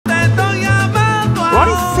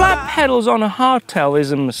pedals on a hardtail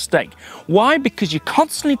is a mistake. Why? Because you're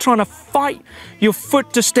constantly trying to fight your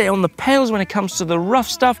foot to stay on the pedals. When it comes to the rough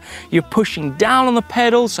stuff, you're pushing down on the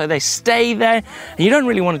pedals so they stay there, and you don't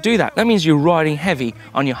really want to do that. That means you're riding heavy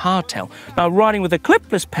on your hardtail. Now, riding with a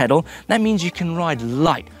clipless pedal, that means you can ride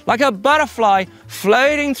light, like a butterfly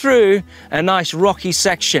floating through a nice rocky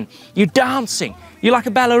section. You're dancing, you're like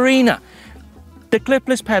a ballerina. The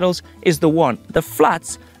clipless pedals is the one. The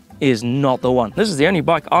flats is not the one. This is the only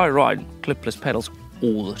bike I ride clipless pedals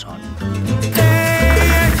all the time.